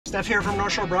Steph here from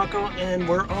North Shore Bronco, and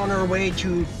we're on our way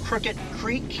to Crooked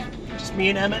Creek. Just me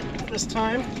and Emmett this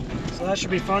time, so that should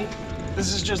be fun.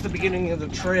 This is just the beginning of the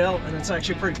trail, and it's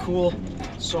actually pretty cool.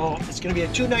 So it's gonna be a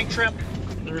 2-night trip.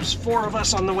 There's 4 of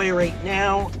us on the way right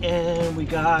now, and we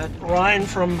got Ryan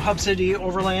from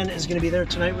HubCityOverland is gonna be there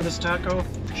tonight with his taco.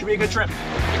 Should be a good trip.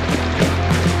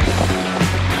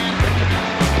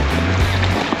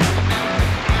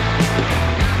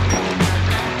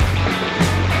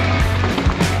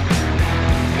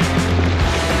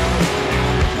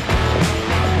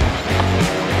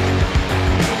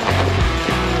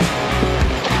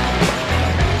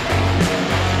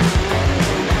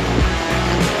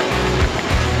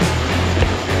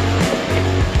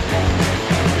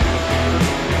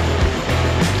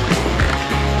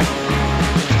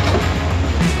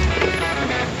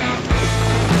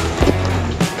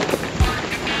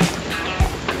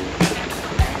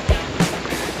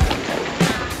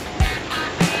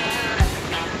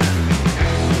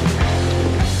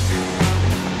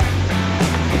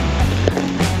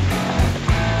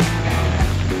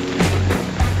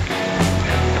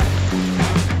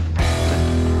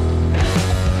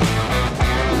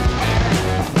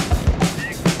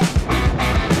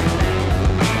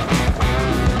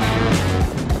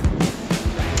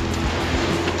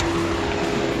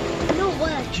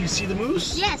 Do you see the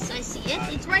moose? Yes, I see it.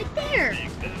 It's right there.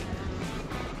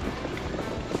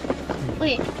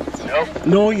 Wait. Nope.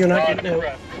 No, you're not getting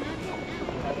out.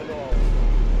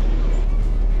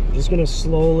 I'm just gonna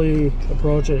slowly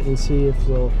approach it and see if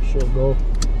she'll go.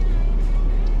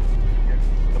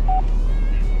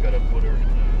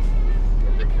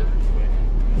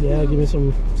 Yeah, give me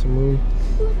some room.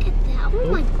 Look at that. Oh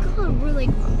my god, we're like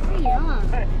right up.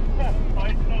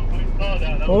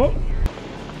 Oh.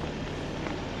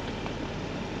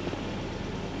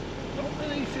 Don't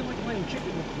really feel like playing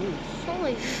chicken with the moose.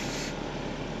 Holy.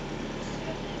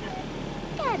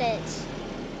 Look at it.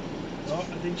 Oh, I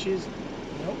think she's.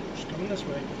 Nope, she's coming this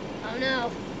way. Oh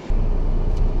no.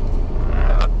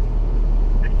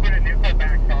 Just put a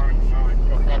Nickelback on.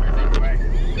 She'll probably run away.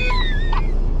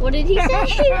 What did he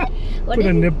say? What Put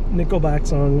did a Nickelback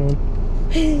song on.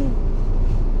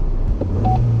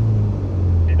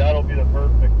 See, that'll be the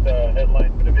perfect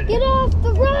headline for the video. Get off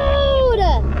the road!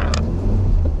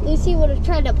 Lucy would have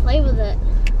tried to play with it.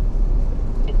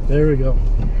 There we go.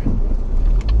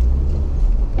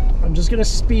 I'm just gonna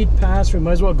speed past. We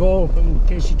might as well go in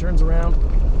case she turns around.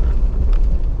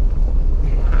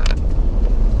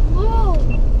 Whoa!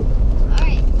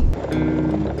 Alright.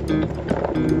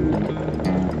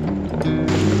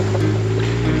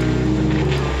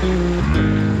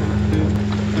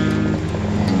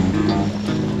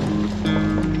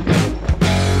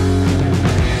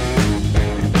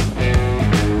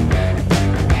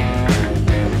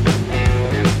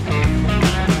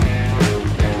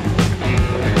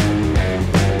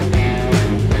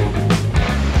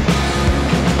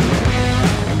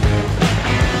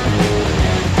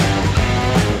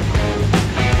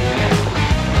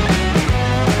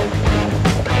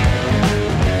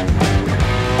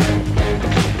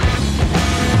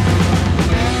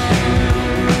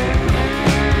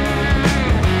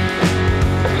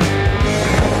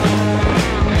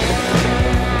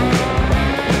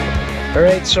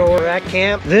 Alright, so we're at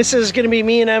camp. This is going to be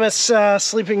me and Emma's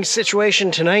sleeping situation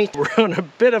tonight. We're on a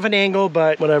bit of an angle,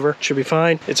 but whatever, should be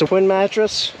fine. It's a twin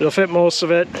mattress. It'll fit most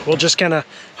of it. We'll just kind of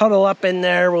huddle up in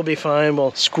there. We'll be fine.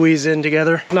 We'll squeeze in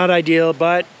together. Not ideal,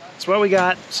 but it's what we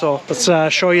got. So let's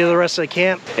show you the rest of the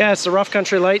camp. Yeah, it's the rough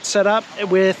country light setup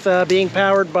with being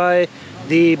powered by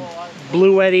the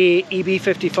Blue Eddy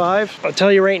EB55. I'll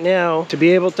tell you right now, to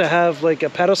be able to have like a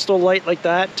pedestal light like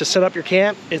that to set up your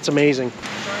camp, it's amazing.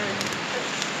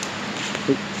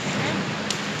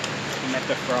 Met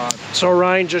the frog. So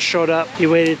Ryan just showed up. He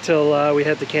waited till we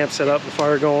had the camp set up, the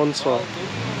fire going. So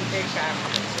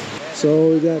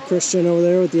we got Christian over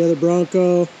there with the other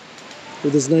Bronco,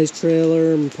 with his nice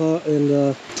trailer and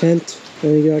tent.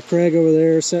 And you got Craig over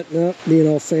there setting up, being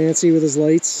all fancy with his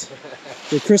lights.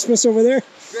 The Christmas over there.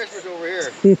 Christmas over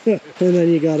here. And then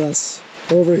you got us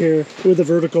over here with the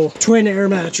vertical twin air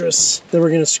mattress that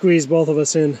we're gonna squeeze both of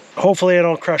us in. Hopefully I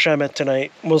don't crush Emmett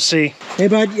tonight. We'll see. Hey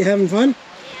bud, you having fun?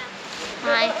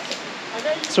 Hi.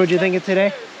 So what'd you think of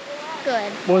today?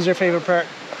 Good. What was your favorite part?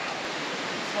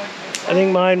 I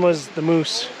think mine was the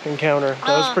moose encounter.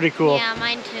 That was pretty cool. Yeah,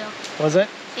 mine too. Was it?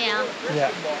 Yeah.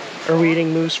 Yeah. Are we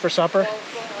eating moose for supper?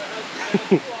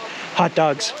 Hot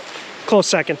dogs. Close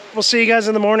second. We'll see you guys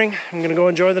in the morning. I'm gonna go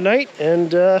enjoy the night,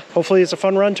 and hopefully it's a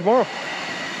fun run tomorrow.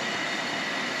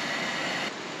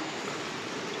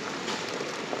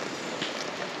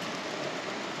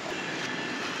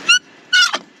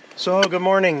 So good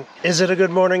morning. Is it a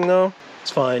good morning though? It's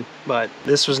fine, but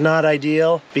this was not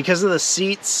ideal because of the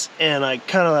seats, and I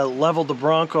kind of leveled the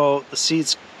Bronco. The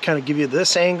seats kind of give you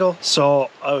this angle, so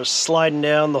I was sliding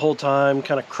down the whole time,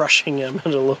 kind of crushing him a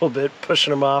little bit,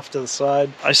 pushing him off to the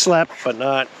side. I slept, but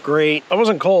not great. I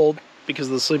wasn't cold because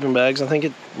of the sleeping bags. I think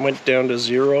it went down to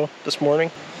 0 this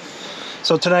morning.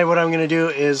 So tonight what I'm gonna do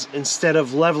is, instead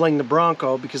of leveling the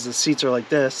Bronco, because the seats are like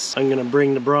this, I'm gonna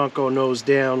bring the Bronco nose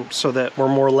down so that we're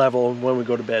more level when we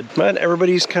go to bed. But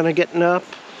everybody's kind of getting up.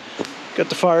 Got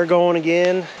the fire going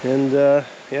again. And yeah,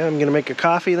 I'm gonna make a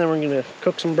coffee, then we're gonna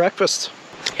cook some breakfast.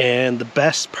 And the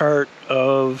best part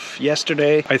of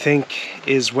yesterday, I think,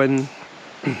 is when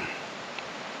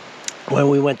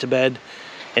we went to bed,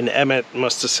 and Emmett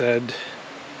must have said,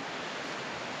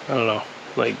 I don't know,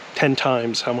 like 10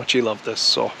 times how much he loved this,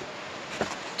 so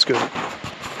it's good.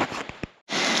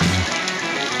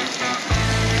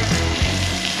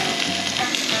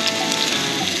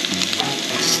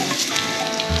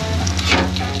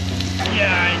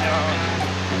 Yeah, I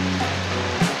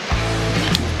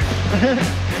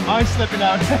know. I'm slipping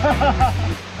out. Oh,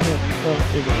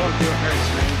 here you go.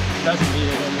 Doesn't need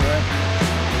it anyway.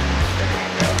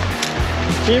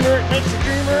 Dreamer, that's the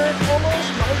dreamer, almost.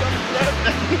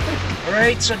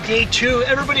 Alright, so day 2,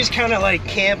 everybody's kind of like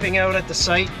camping out at the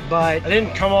site, but I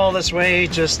didn't come all this way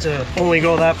just to only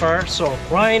go that far. So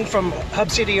Ryan from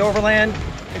HubCityOverland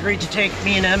agreed to take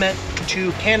me and Emmett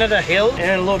to Canada Hill,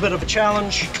 and a little bit of a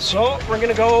challenge. So we're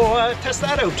gonna go test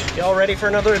that out. Y'all ready for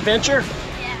another adventure?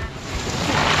 Yeah.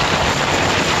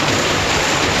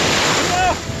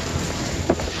 Ah!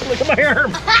 Look at my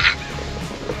arm.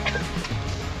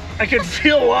 I could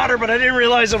feel water, but I didn't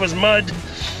realize it was mud.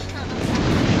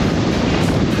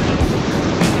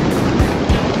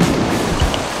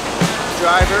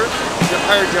 Driver, the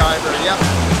car driver, yep.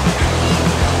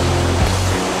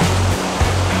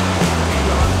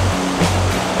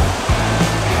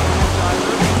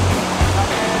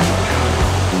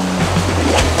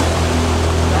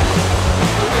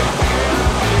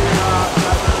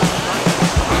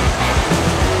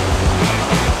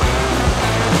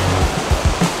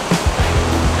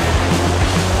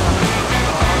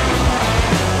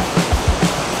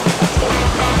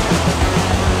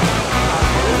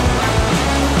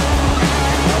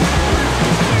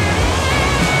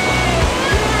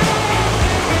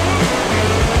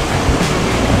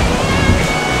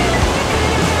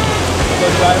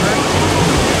 Driver.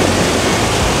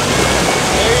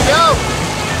 There you go.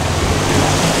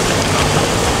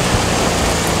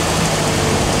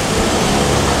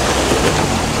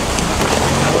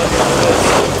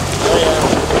 Oh yeah.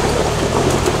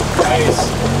 Nice.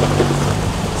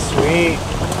 Sweet.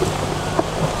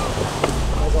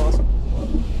 That's awesome.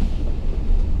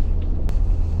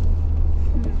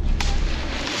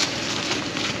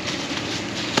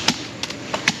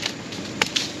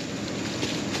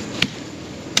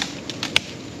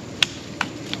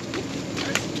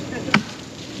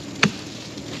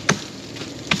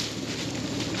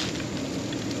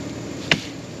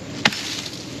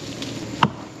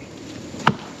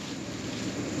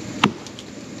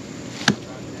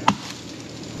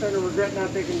 Starting to regret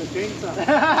not taking the chainsaw.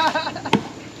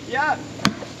 Yeah.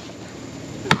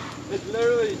 It's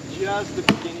literally just the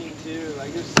beginning too.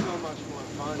 Like there's so much more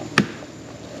fun.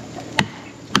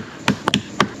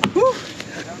 Woo.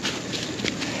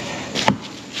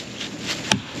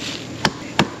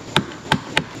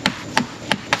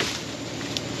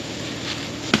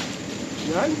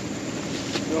 Done?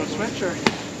 You want to switch or?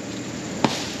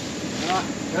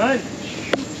 Done.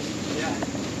 Yeah.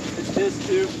 It's this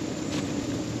too.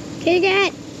 Okay,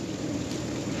 Dad.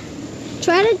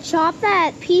 Try to chop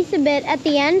that piece a bit at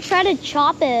the end. Try to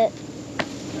chop it.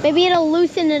 Maybe it'll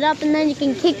loosen it up and then you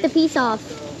can kick the piece off.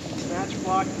 Snatch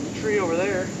block the tree over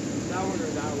there. That one or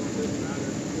that one, doesn't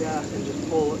matter. Yeah, and just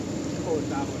pull it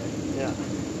That way. Yeah.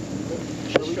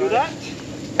 Shall we do that?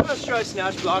 Let's try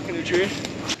snatch blocking the tree.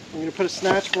 I'm gonna put a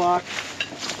snatch block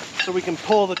so we can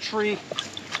pull the tree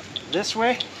this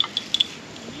way.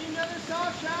 Need another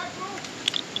soft shackle?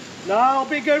 No, I'll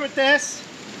be good with this.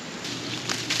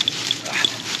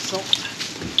 So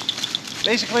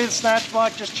basically the snatch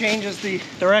block just changes the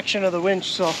direction of the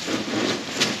winch, so. I'll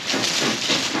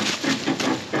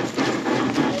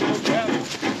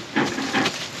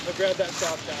grab that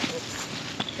soft shackle.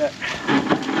 Okay.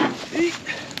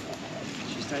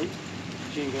 She's tight.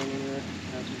 She ain't going anywhere.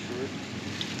 Not too short.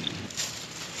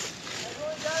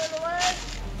 Everyone's out of the way?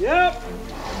 Yep.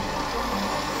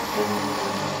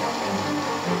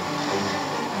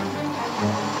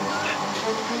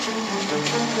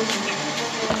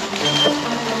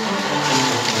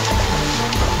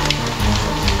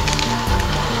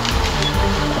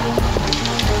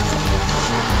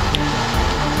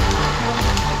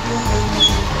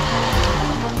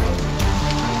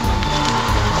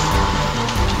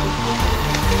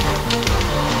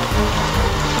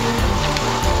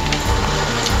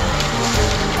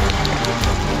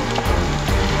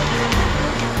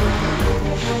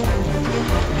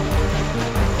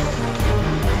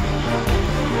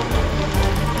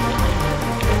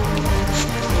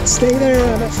 Stay there,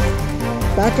 Emma.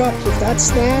 Back up if that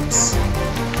snaps.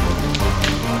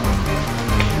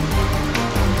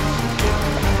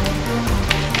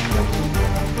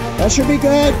 That should be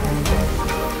good.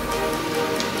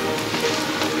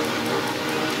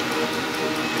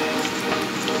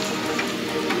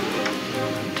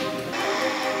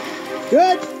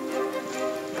 Good.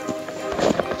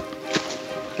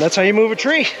 That's how you move a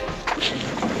tree.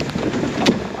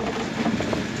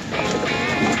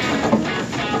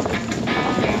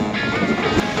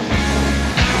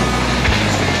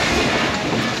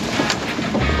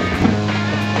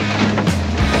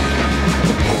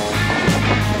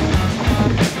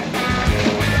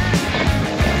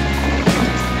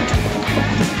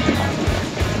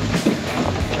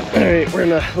 All right, we're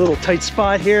in a little tight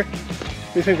spot here.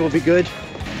 We think we'll be good.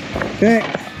 Okay.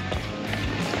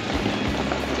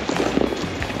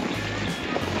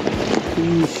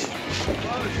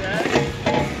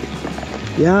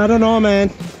 Yeah, I don't know,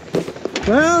 man.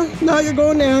 Well, now you're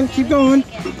going down. Keep going.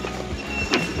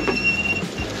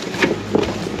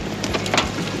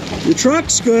 Your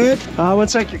truck's good. One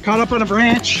sec, you're caught up on a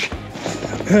branch.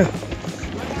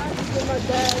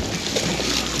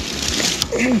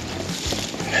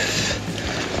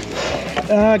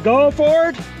 Go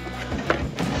Ford.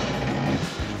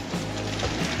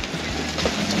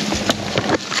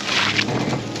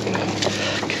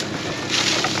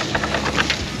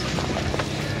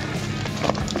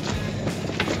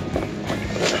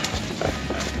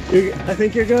 I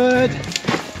think you're good.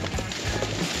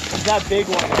 It's that big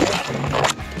one.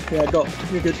 Yeah, go.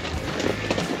 You're good.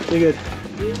 You're good.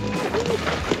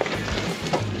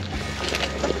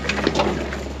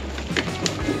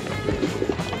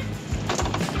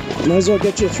 Might as well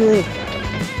get you through.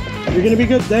 You're gonna be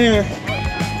good there.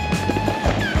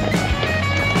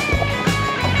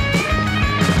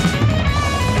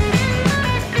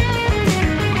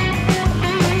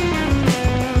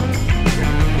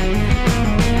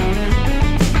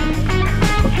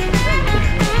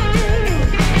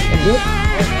 Good.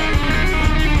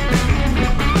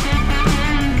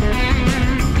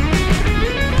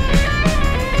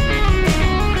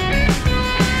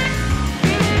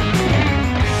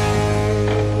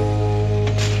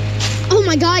 Oh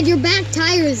my God, your back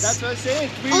tires. That's what I'm saying.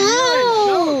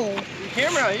 Oh! Your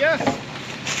camera, yeah.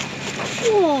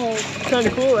 Whoa. Kind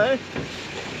of cool, eh?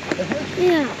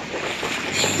 Yeah.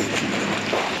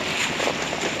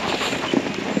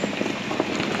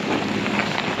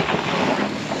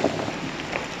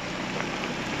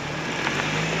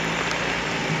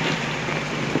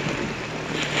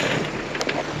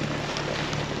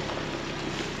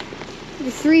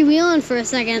 You're three-wheeling for a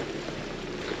second.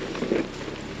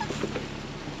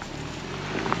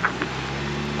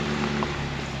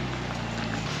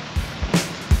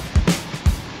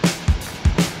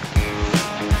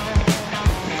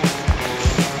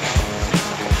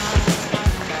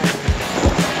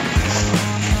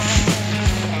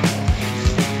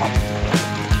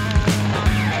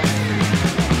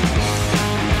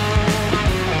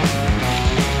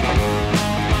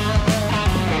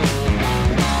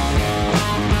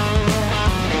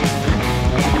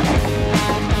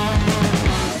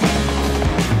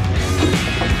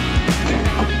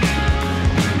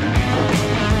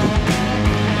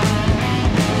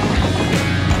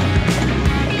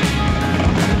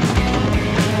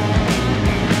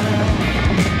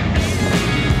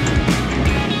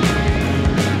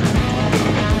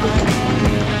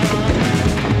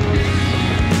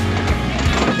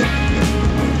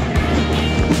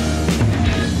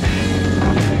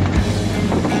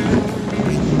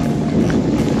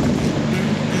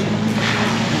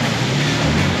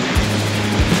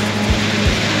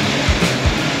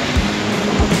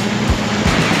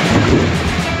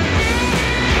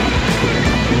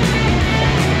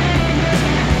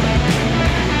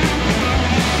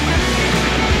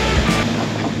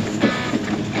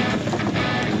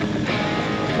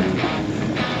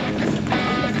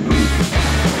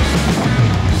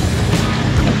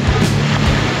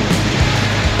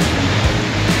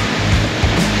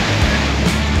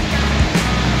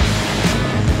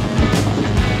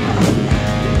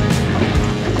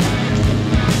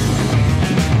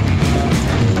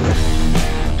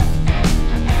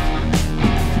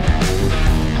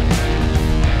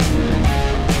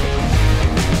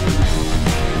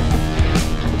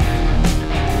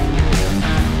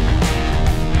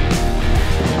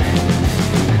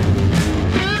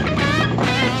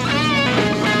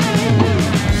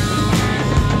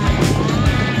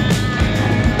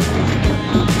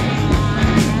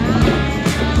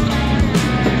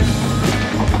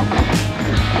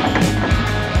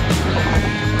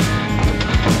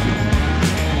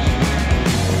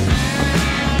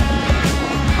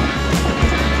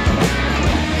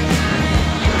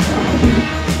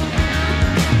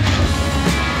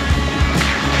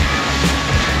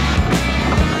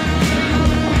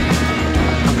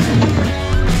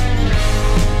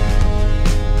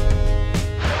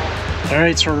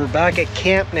 right, so we're back at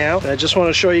camp now. I just want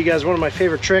to show you guys one of my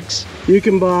favorite tricks. You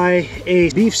can buy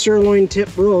a beef sirloin tip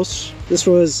roast. This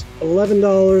was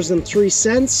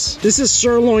 $11.03. This is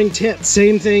sirloin tip,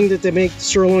 same thing that they make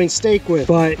sirloin steak with,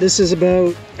 but this is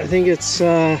about, I think it's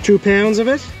 2 pounds of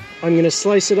it. I'm gonna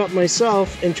slice it up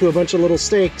myself into a bunch of little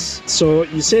steaks. So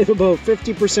you save about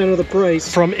 50% of the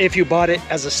price from if you bought it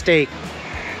as a steak.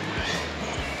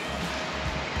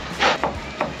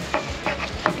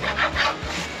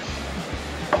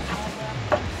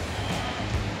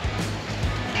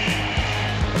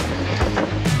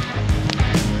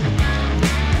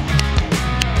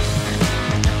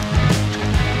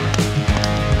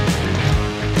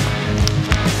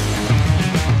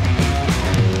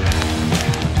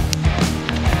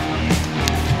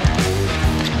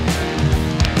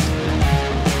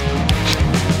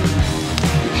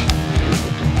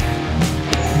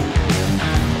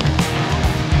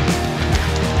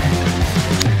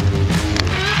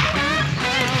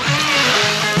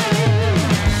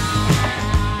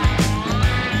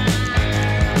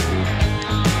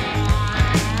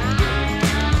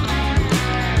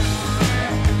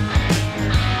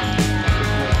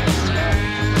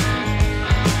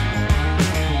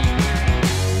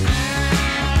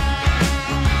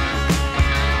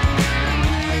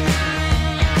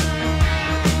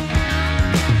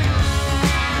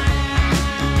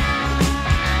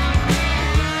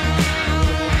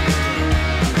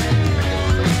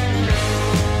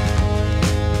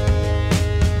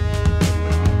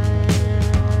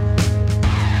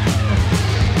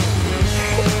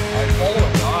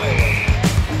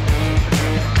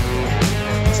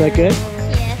 Is that good?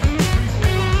 Yeah.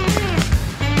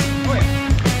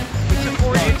 It's a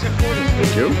 40, it's a 40.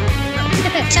 Thank you.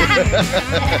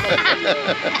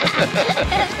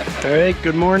 All right,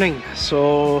 good morning.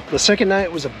 So the second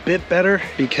night was a bit better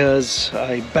because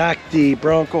I backed the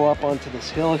Bronco up onto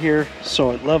this hill here, so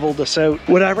it leveled us out.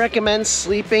 Would I recommend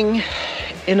sleeping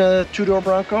in a two-door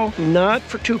Bronco? Not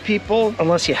for 2 people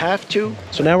unless you have to.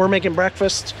 So now we're making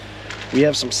breakfast. We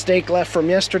have some steak left from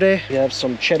yesterday. We have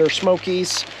some cheddar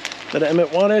smokies that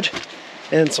Emmett wanted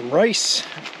and some rice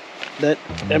that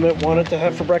Emmett wanted to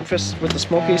have for breakfast with the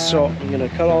smokies. So I'm gonna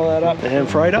cut all that up and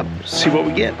fry it up, see what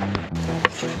we get.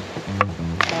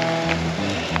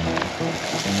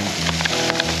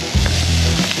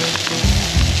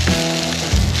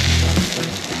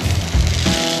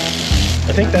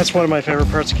 I think that's one of my favorite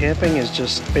parts of camping, is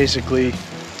just basically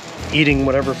eating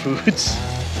whatever foods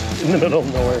in the middle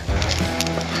of nowhere.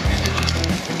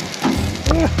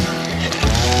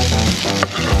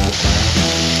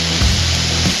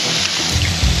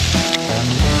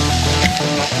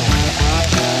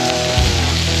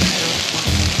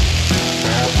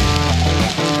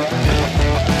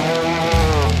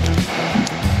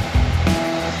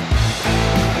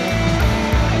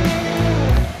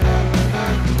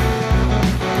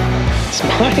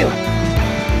 Smile.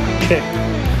 Okay.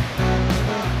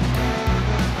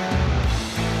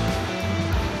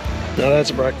 Now that's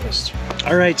a breakfast.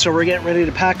 All right, so we're getting ready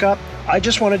to pack up. I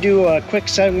just want to do a quick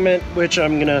segment, which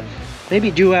I'm gonna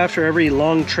maybe do after every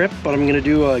long trip, but I'm gonna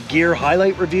do a gear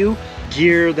highlight review.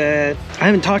 Gear that I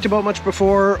haven't talked about much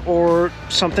before, or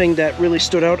something that really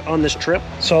stood out on this trip.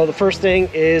 So the first thing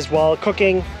is, while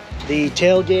cooking, the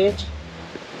tailgate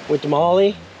with the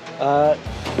Molly.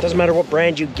 Doesn't matter what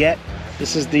brand you get.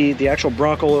 This is the actual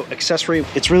Bronco accessory.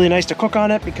 It's really nice to cook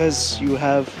on it because you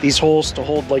have these holes to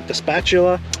hold like the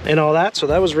spatula and all that. So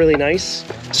that was really nice.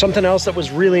 Something else that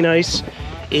was really nice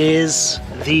is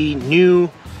the new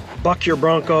Buck Your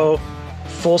Bronco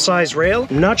full-size rail.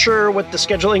 I'm not sure what the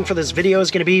scheduling for this video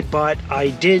is going to be, but I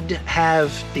did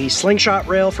have the slingshot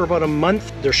rail for about a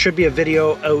month. There should be a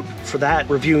video out for that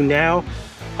review now.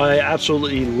 I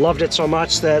absolutely loved it so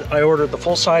much that I ordered the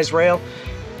full-size rail.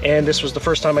 And this was the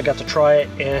first time I got to try it,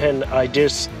 and I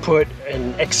just put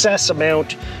an excess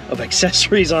amount of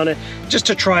accessories on it just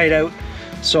to try it out.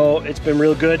 So it's been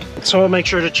real good. So make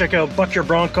sure to check out Buck Your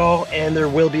Bronco, and there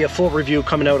will be a full review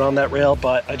coming out on that rail,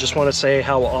 but I just want to say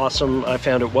how awesome I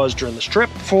found it was during this trip.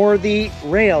 For the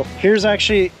rail, here's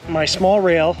actually my small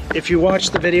rail. If you watch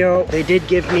the video, they did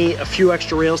give me a few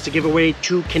extra rails to give away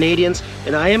to Canadians,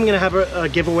 and I am gonna have a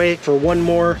giveaway for one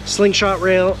more slingshot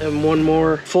rail and one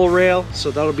more full rail,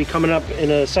 so that'll be coming up in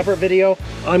a separate video.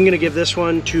 I'm gonna give this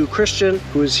one to Christian,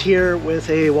 who is here with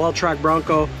a wall track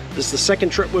Bronco. This is the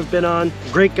second trip we've been on.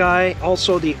 Great guy.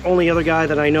 Also the only other guy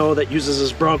that I know that uses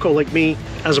his Bronco like me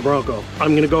as a Bronco.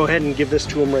 I'm gonna go ahead and give this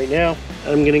to him right now.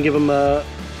 I'm gonna give him a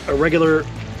regular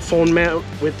phone mount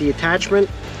with the attachment.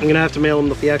 I'm gonna have to mail him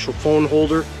the actual phone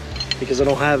holder because I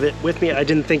don't have it with me. I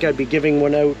didn't think I'd be giving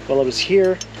one out while I was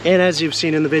here. And as you've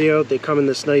seen in the video, they come in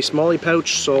this nice molly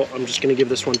pouch, so I'm just gonna give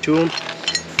this one to him.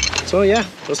 So yeah,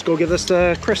 let's go give this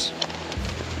to Chris.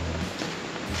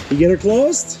 You get her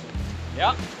closed?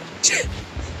 Yeah.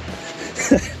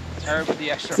 Sorry with the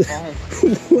extra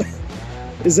foam.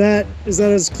 Is that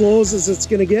as close as it's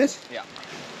gonna get? Yeah.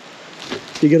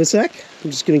 You get a sec?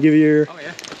 I'm just gonna give you your... Oh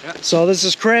yeah. Yeah. So this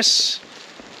is Chris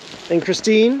and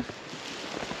Christine.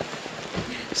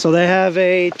 So they have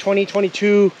a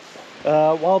 2022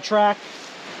 wall track,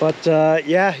 but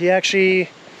yeah, he actually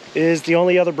is the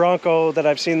only other Bronco that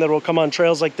I've seen that will come on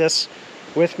trails like this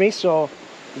with me. So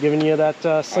I'm giving you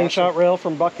that slingshot rail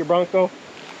from Buck Your Bronco.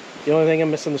 The only thing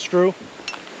I'm missing the screw.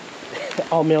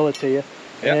 I'll mail it to you.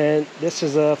 Yep. And this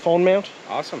is a phone mount.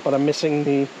 Awesome. But I'm missing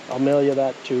the, I'll mail you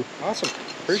that too. Awesome.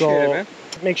 Appreciate it, man.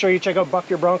 Make sure you check out Buck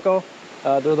Your Bronco.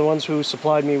 They're the ones who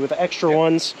supplied me with extra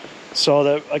ones so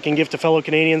that I can give to fellow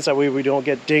Canadians. That way we don't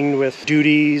get dinged with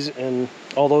duties and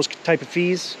all those type of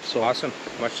fees. So awesome.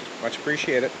 Much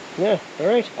appreciate it. Yeah, all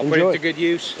right. I'll put it to good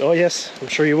use. Oh yes, I'm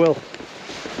sure you will.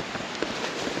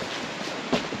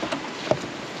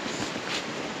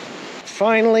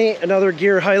 Finally, another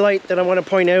gear highlight that I want to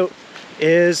point out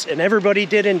is, and everybody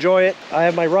did enjoy it, I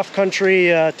have my rough country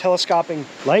telescoping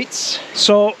lights.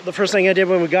 So the first thing I did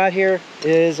when we got here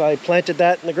is I planted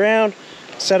that in the ground,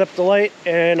 set up the light,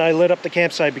 and I lit up the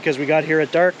campsite because we got here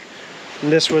at dark.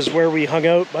 And this was where we hung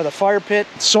out by the fire pit.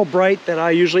 It's so bright that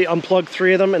I usually unplug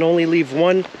 3 of them and only leave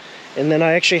 1. And then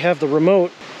I actually have the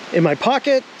remote in my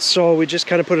pocket, so we just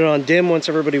kind of put it on dim once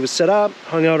everybody was set up,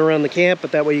 hung out around the camp,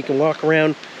 but that way you can walk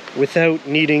around without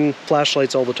needing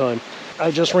flashlights all the time. I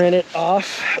just ran it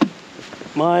off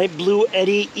my Blue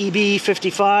Eddy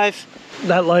EB55.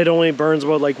 That light only burns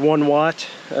about like 1 watt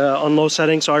on low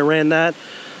setting, so I ran that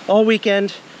all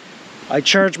weekend. I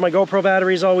charged my GoPro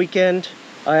batteries all weekend.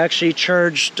 I actually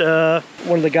charged,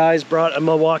 one of the guys brought a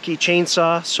Milwaukee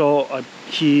chainsaw, so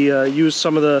he used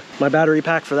some of my battery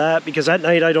pack for that, because at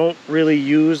night I don't really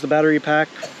use the battery pack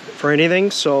for anything,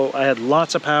 so I had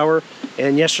lots of power.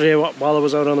 And yesterday while I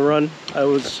was out on the run, I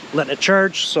was letting it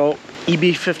charge. So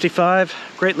EB55,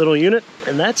 great little unit.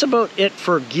 And that's about it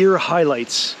for gear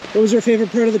highlights. What was your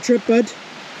favorite part of the trip, bud?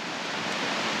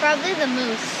 Probably the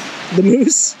moose. The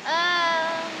moose?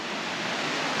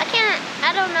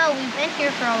 I don't know. We've been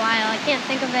here for a while. I can't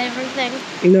think of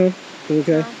everything. No?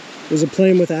 Okay. No. Was it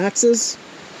playing with axes?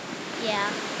 Yeah.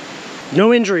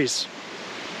 No injuries.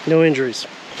 No injuries.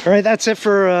 All right, that's it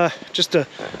for just a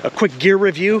quick gear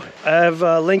review. I have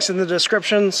links in the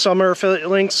description. Some are affiliate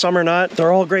links, some are not.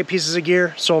 They're all great pieces of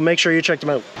gear, so make sure you check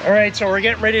them out. All right, so we're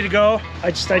getting ready to go.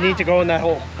 I need to go in that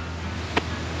hole.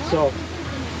 So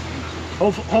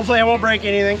hopefully I won't break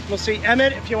anything. We'll see.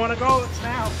 Emmett, if you want to go, it's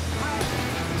now.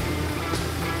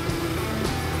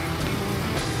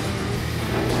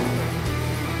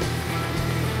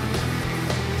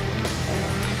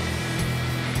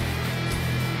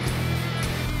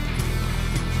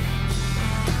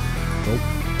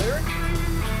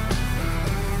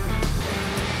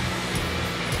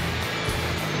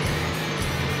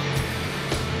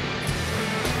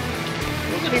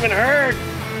 Even heard.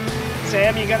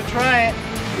 Sam, you gotta try it.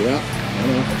 Yeah, I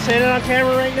know. I'm saying it on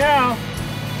camera right now.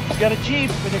 He's got a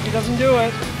Jeep, but if he doesn't do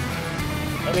it,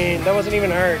 I mean, that wasn't even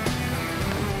hard.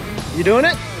 You doing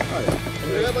it?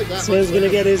 Oh yeah. Like that. Sam's gonna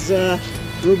get his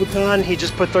Rubicon. He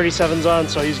just put 37s on,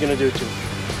 so he's gonna do it too.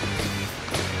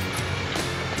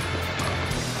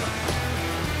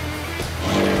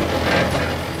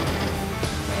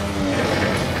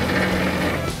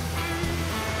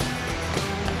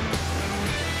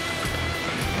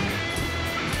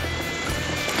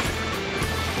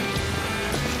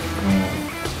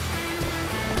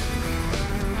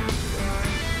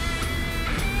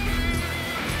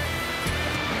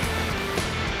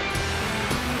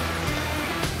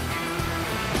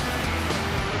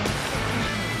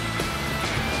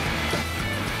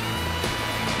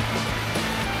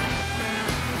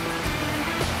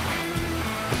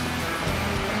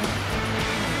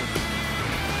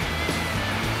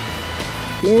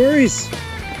 No worries.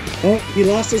 Oh, he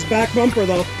lost his back bumper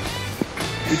though.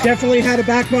 He definitely had a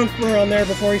back bumper on there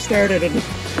before he started,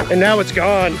 and now it's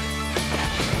gone.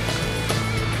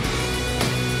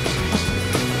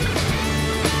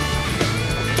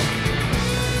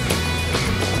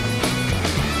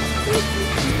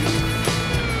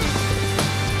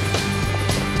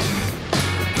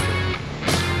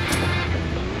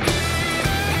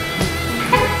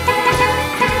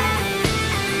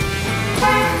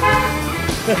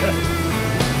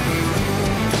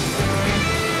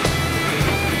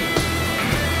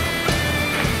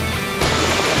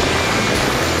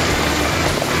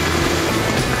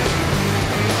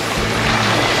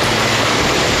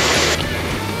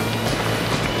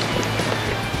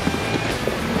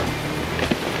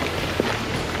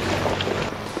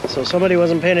 So somebody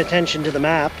wasn't paying attention to the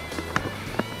map.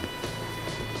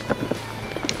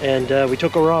 And we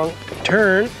took a wrong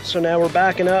turn, so now we're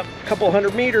backing up a couple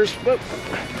hundred meters. Whoop.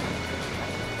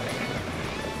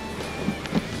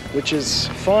 Which is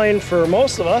fine for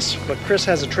most of us, but Chris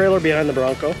has a trailer behind the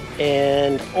Bronco,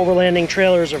 and overlanding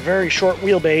trailers are very short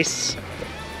wheelbase.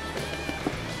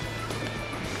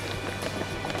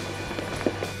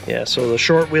 Yeah, so the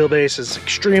short wheelbase is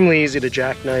extremely easy to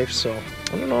jackknife, so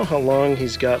I don't know how long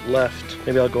he's got left.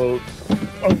 Maybe I'll go,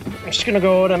 I'm just gonna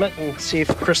go out on it and see if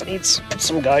Chris needs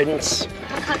some guidance.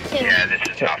 Yeah, this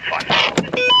is not fun.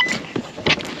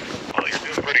 Well, you're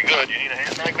doing pretty good. You need a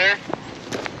hand back there?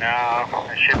 No,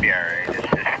 it should be alright. It's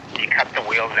just, you cut the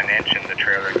wheels an inch and the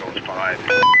trailer goes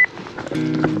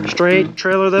 5. Straight,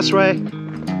 trailer this way.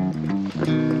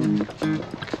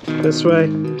 This way.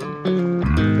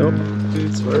 Nope,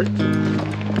 sorry.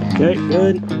 Okay,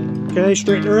 good. Okay,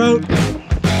 straighten her out.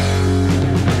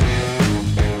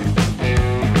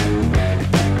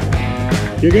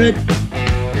 You're good.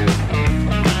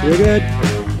 You're good.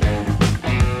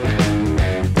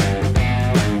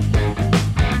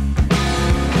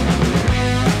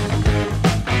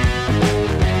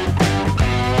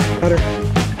 Got her.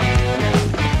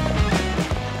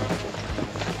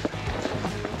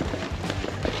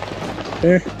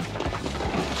 There.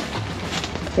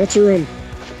 That's a room.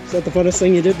 Is that the funnest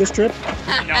thing you did this trip?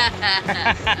 No.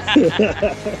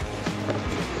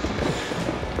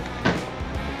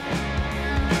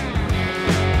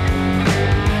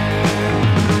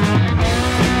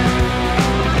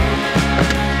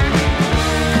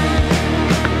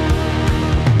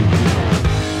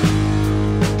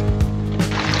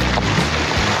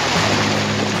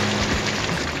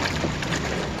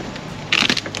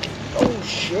 Oh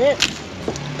shit!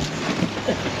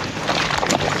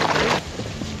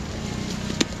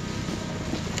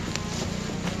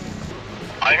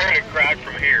 I heard it crack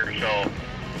from here, so.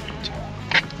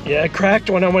 Yeah, it cracked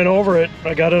when I went over it.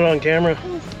 I got it on camera.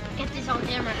 Get this on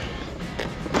camera.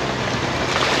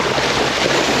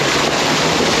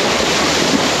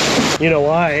 You know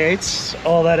why? It's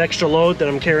all that extra load that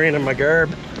I'm carrying in my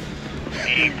garb.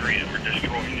 Deep breathing, we're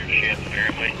destroying your shit,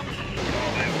 apparently.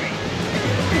 All that weight.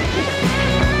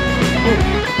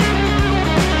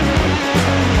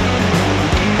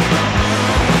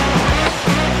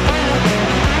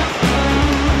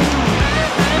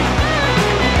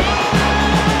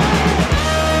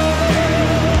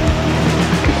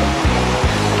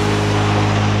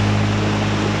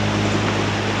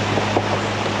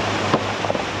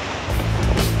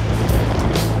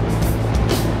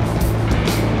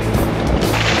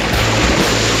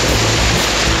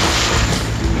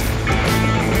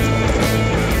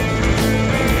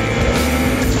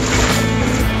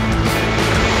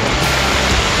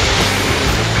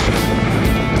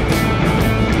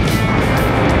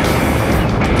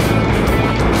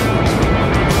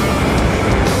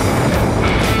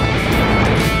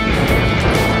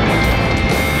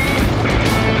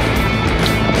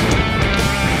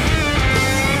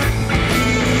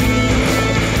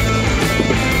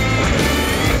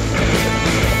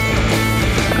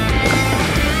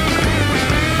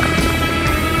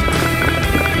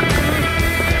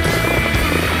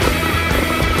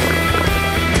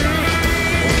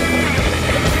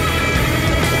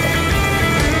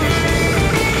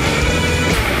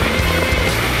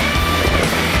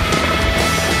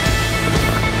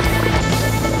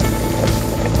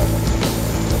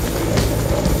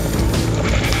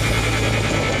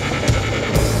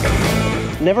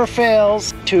 Never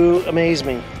fails to amaze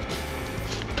me.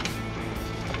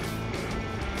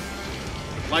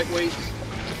 Lightweights.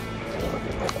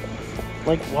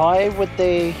 Like, why would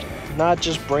they not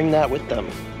just bring that with them?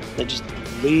 They just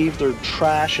leave their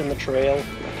trash in the trail.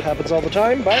 It happens all the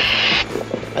time, but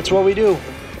that's what we do.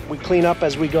 We clean up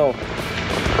as we go.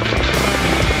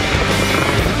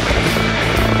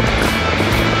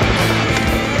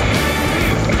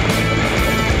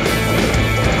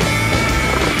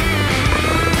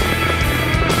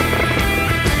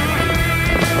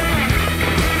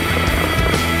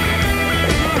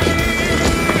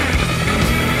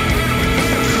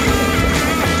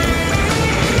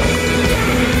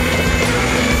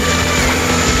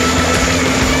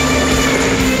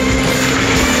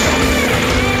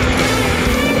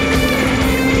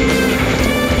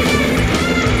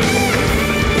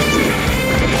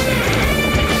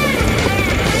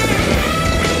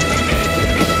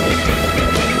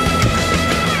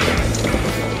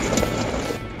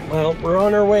 Well, we're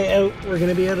on our way out. We're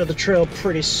gonna be out of the trail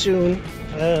pretty soon.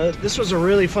 This was a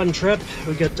really fun trip.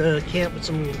 We got to camp with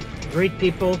some great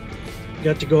people.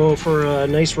 Got to go for a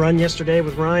nice run yesterday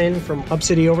with Ryan from Hub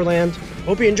City Overland.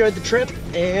 Hope you enjoyed the trip,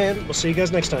 and we'll see you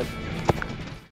guys next time.